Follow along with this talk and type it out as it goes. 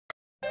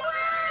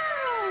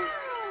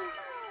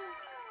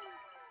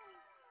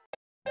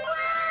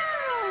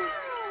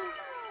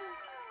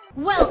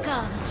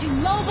Welcome to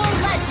Mobile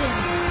Legends!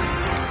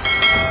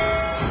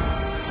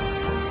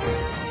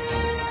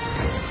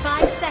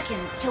 5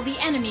 seconds till the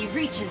enemy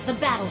reaches the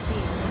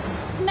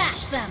battlefield.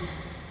 Smash them!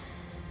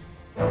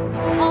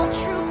 All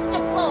troops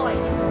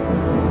deployed!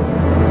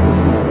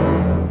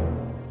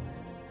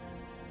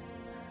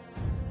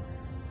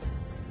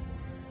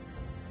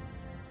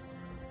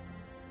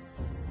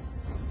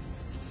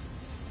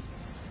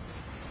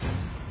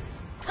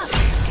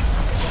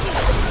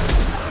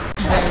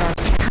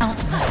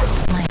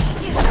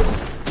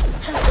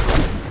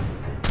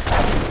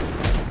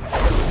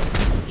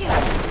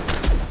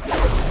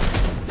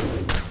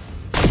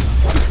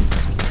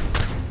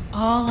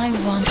 All I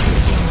want to do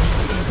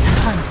is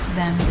hunt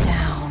them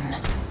down.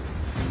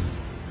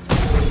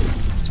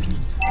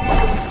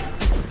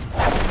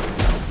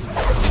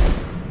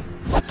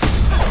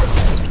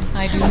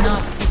 I do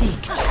not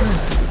seek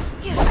truth.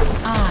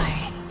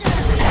 I am the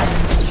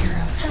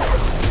truth.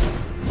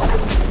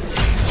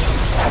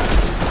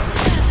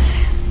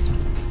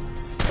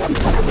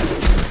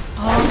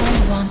 All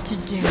I want to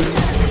do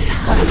is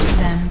hunt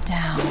them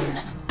down.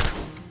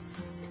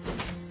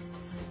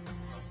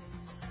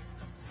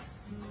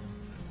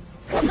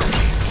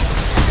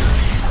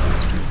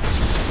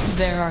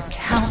 There are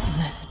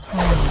countless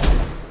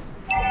planes.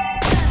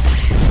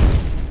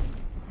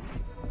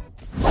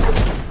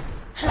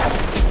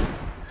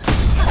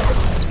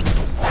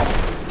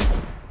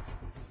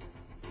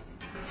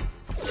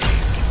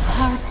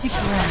 Hard to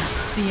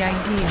grasp the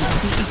idea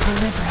of the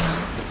equilibrium.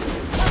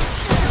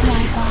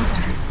 Why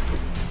bother?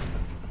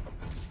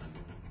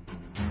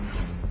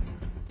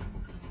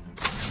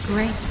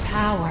 Great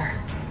power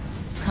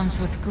comes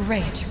with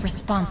great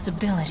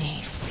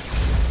responsibility.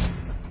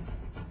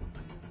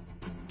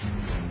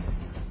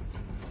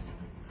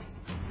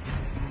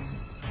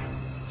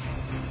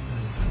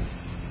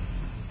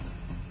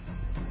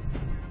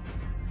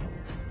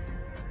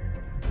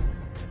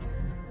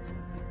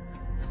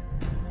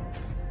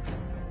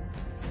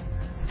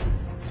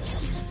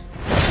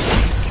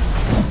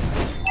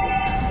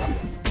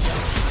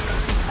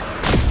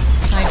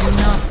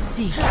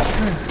 Seek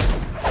truth.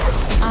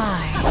 I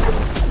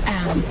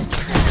am the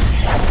truth.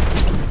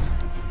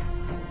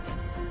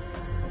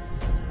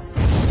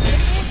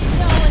 There is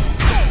no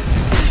escape!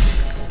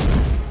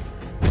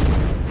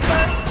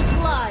 First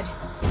blood!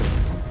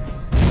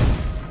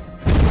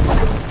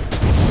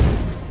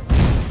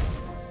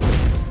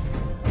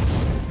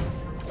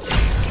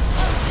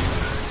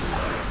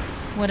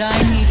 What I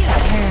need to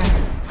care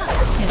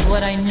is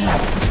what I need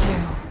to do.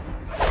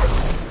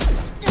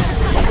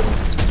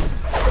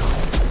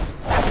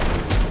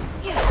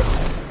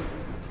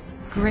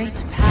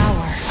 Great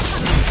power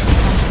comes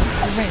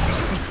with great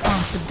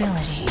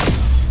responsibility.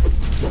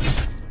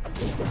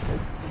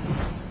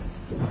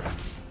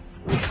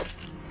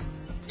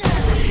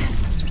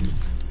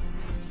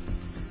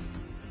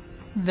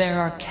 There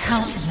are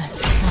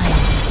countless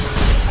flames.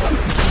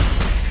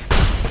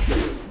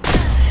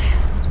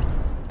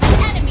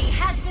 Enemy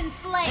has been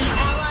slain!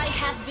 Ally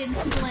has been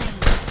slain!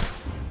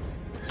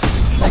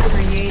 The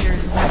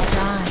creators will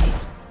die,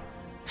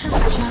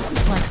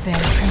 just like their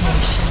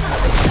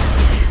creations.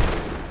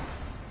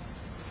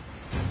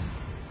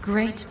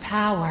 Great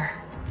power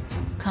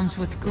comes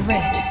with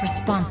great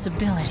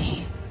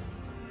responsibility.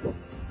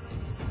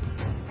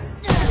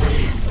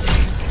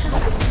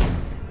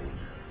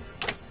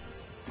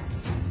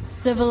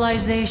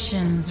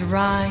 Civilizations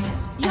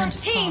rise and Your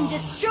team fall.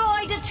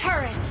 destroyed a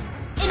turret!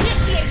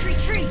 Initiate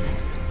retreat!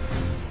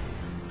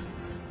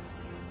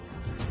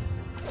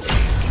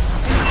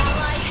 An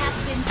ally has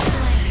been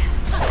slain!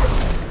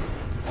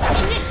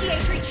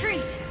 Initiate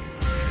retreat!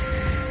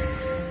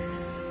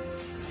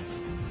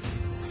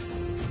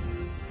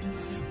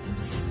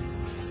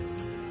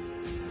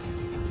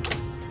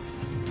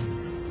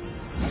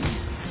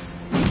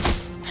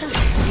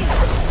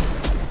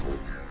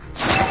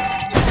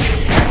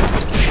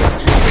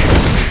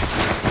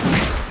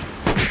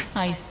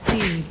 I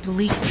see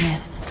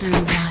bleakness through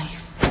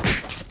life.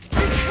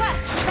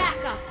 Request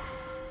backup!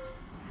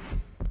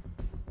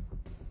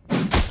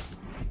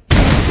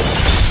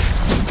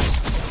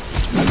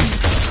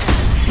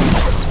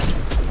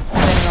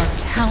 There are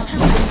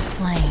countless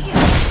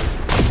flames.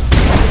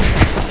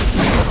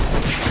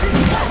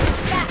 Request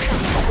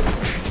backup!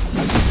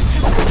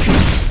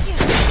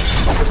 Bleakness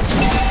An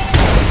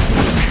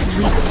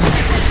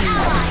through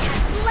ally life.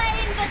 has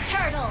slain the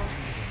turtle!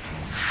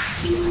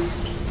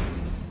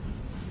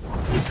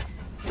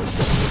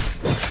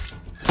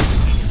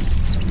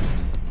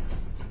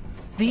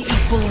 The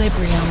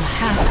equilibrium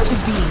has to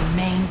be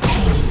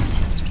maintained.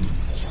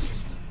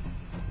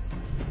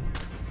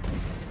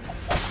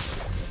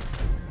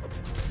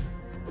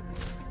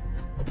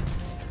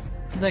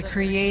 The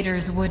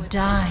creators would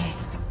die,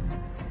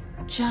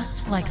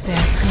 just like their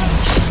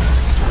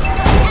creations.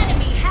 An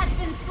enemy has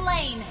been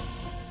slain!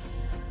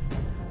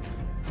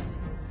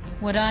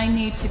 What I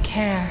need to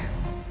care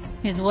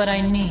is what I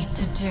need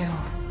to do.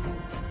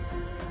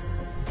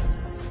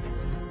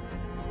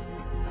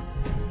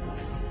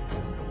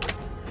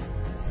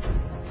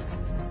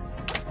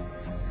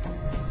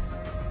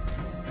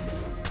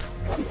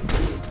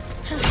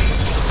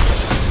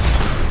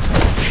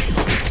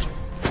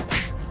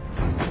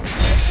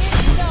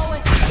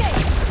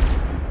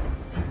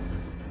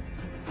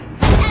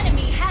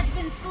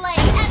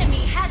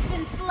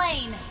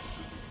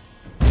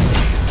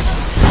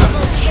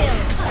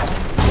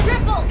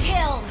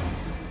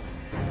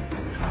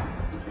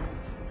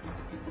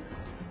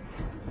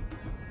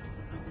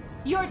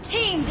 Your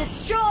team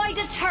destroyed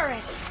a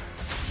turret!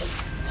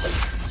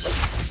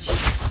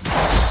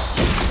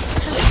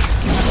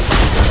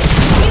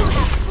 You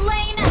have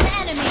slain an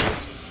enemy!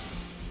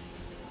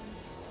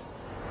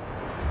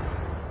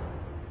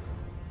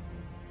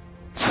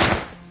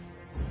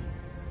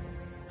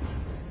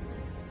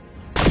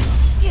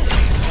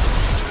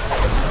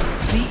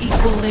 The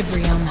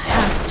equilibrium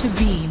has to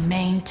be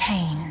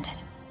maintained.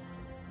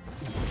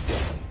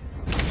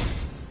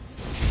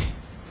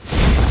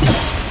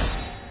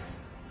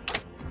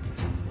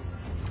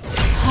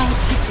 How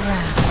to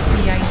grasp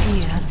the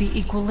idea of the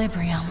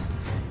equilibrium?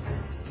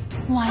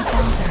 Why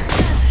bother?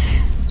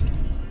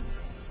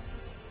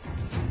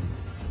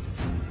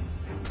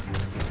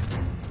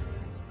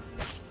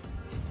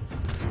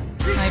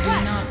 I do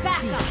not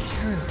seek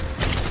truth.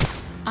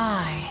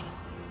 I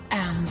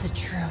am the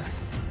truth.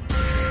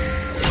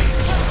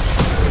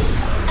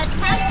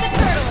 Attack the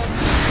turtle!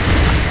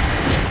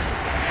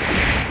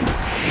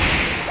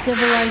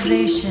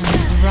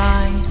 Civilizations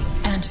rise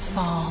and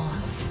fall.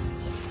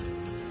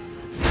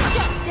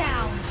 Shut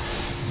down!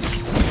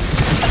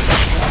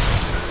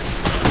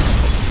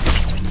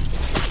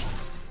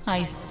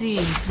 I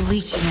see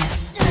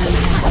bleakness.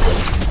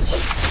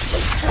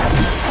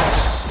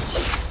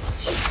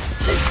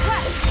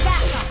 Request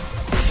backup!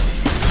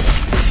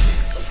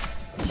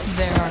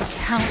 There are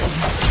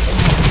countless.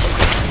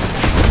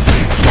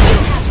 You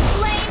have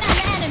slain an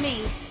enemy!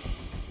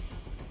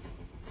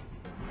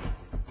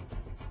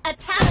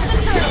 Attack the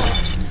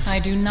turtle! I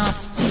do not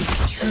seek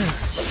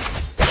truth.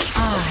 I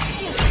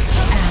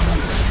am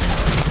the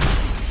truth.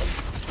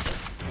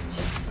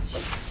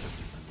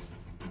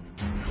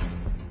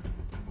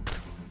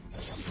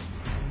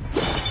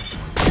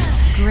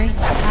 Great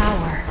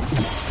power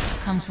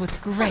comes with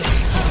great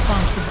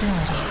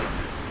responsibility.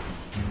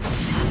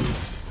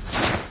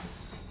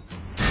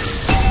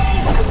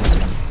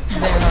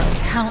 There are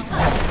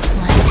countless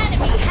An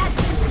enemy has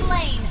been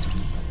slain!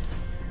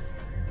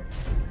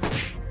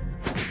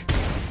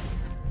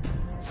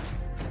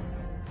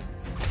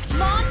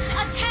 Launch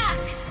attack!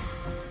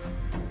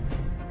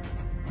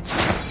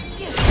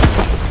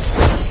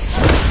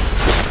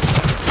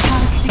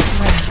 How to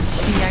grasp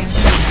the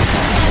idea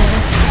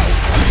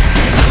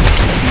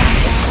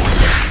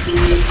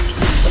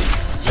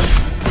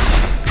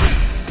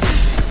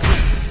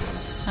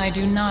I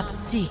do not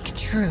seek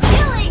truth.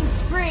 Killing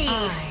spree!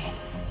 I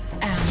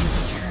am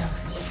the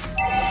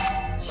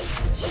truth.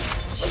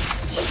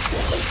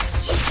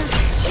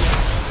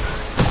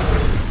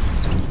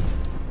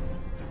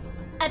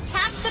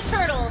 Attack the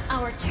turtle!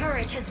 Our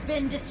turret has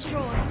been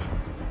destroyed.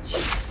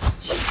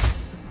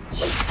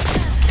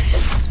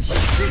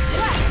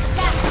 Request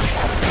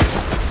backup!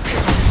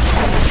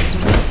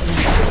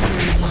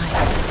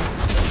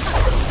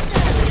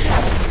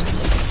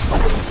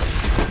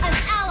 An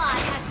ally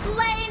has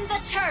slain the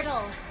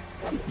turtle!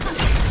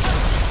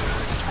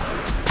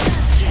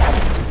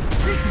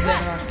 There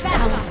are Request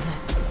backup!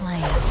 countless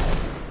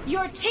planes.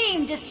 Your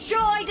team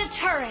destroyed a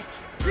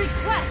turret!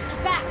 Request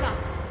backup!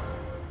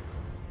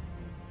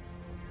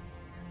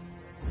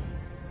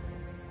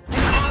 An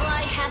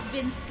ally has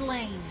been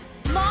slain.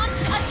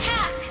 Launch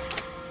attack!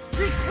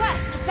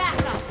 Request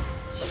backup!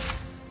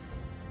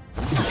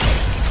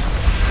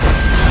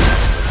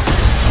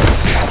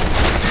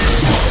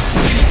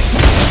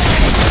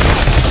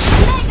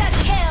 Mega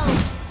kill!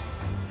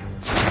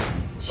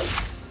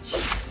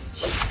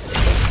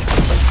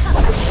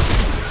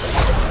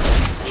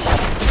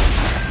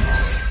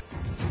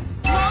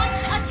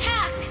 Launch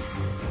attack!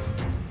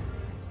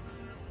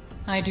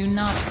 I do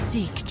not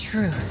seek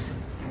truth.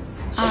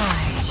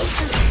 I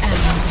am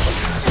the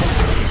truth.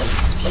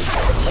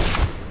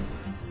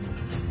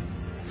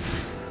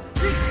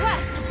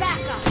 Request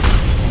backup!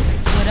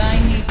 What I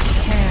need to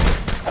care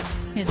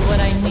is what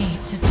I need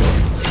to do.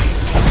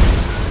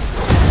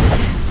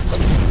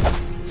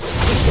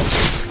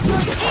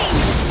 Your team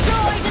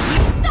destroyed an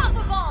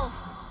unstoppable!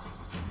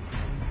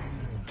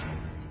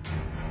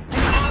 An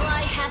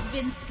ally has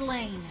been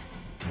slain.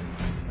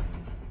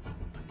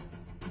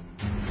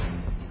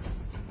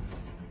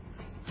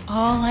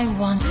 All I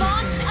want to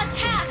Launch do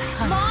attack! is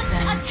hunt Launch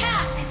them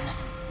attack! down.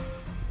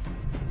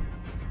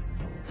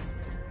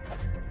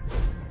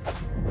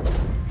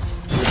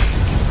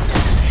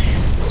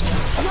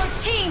 Your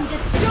team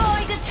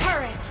destroyed a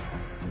turret!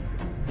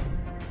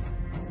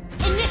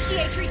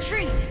 Initiate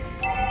retreat!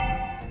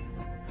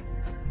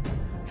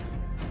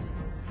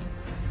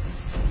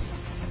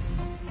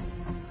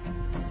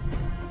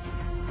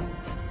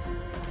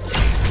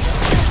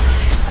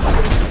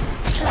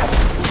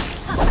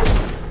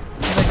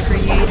 The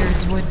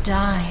creators would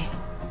die,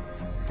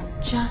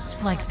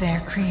 just like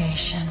their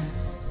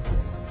creations.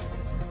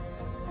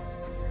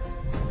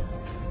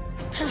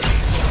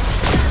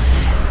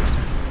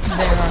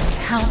 There are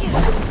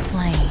countless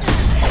planes.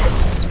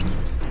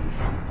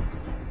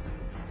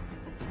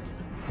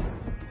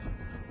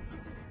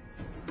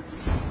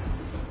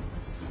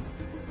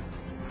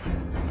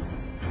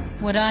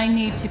 What I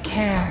need to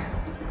care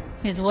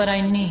is what I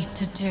need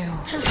to do.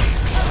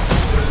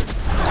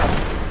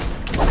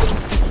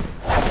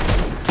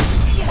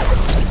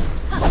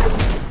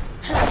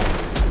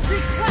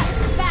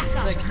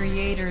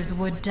 creators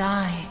would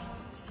die,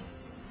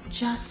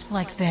 just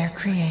like their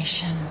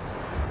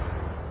creations.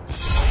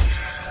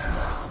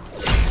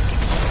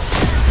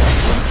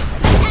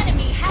 An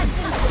enemy has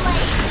been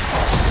slain.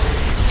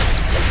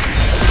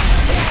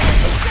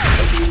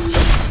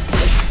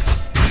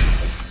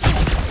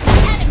 An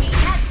enemy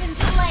has been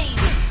slain.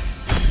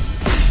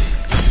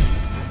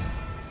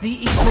 The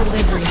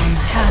equilibrium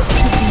has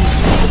to be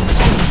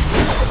maintained.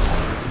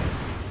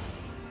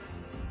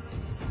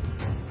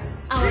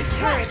 Our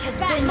turret has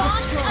been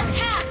destroyed.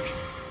 Attack!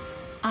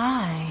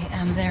 I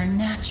am their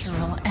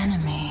natural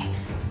enemy.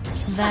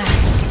 That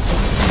is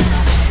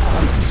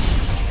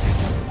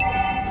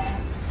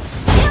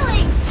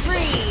Killing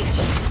spree!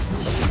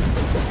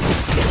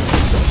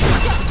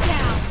 Shut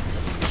down!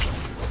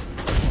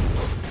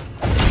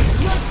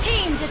 Your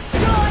team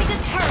destroyed a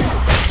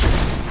turret!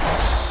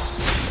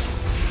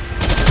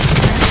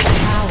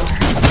 power.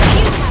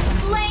 You have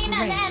slain an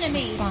Great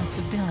enemy!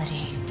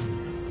 responsibility.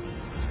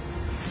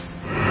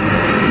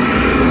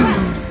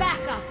 Request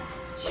backup!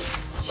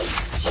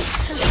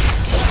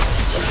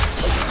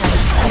 I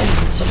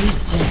see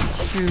weakness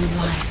through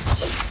light.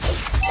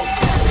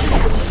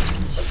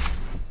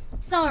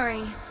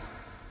 Sorry.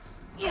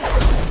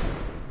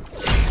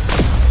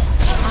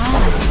 I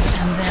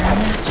am their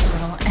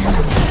natural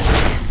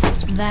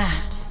enemy.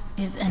 That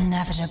is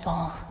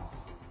inevitable.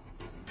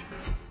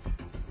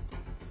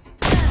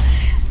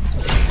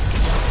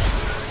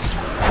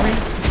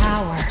 Great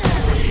power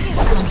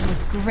comes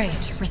with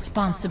great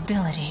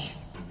responsibility.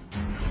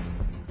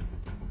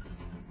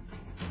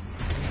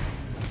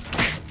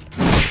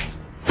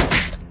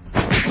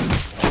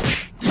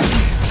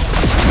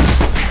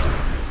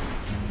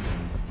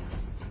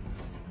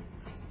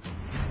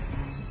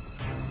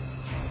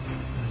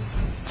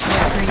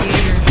 Their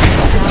creators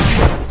will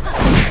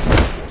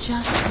die,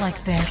 just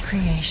like their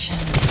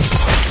creations.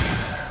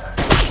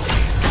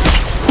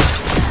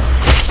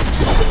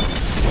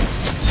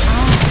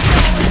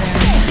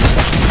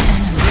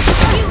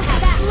 You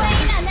have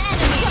slain an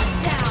enemy! Shut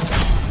down!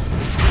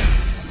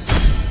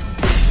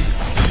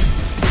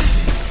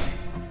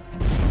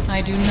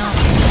 I do not.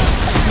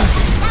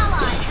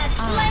 Ally has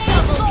slain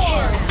double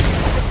kill!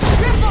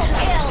 Triple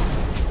kill!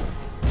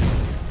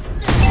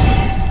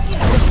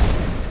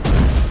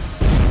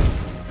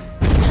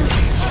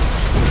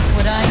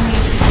 What I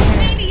need to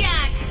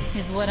Maniac! do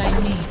is what I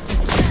need to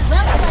do.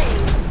 Well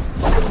played!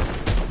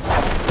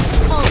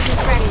 Ult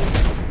is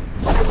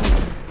ready.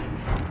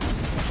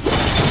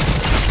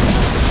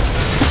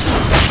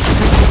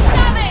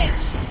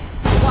 Damage!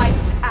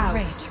 Wiped out.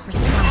 Great Ally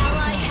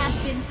responsibility. has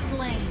been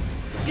slain.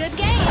 Good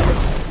game!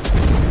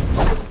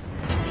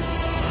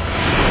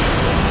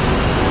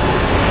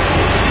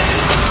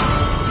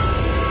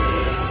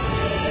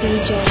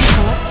 DJ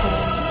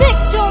Cartel.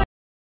 Victory!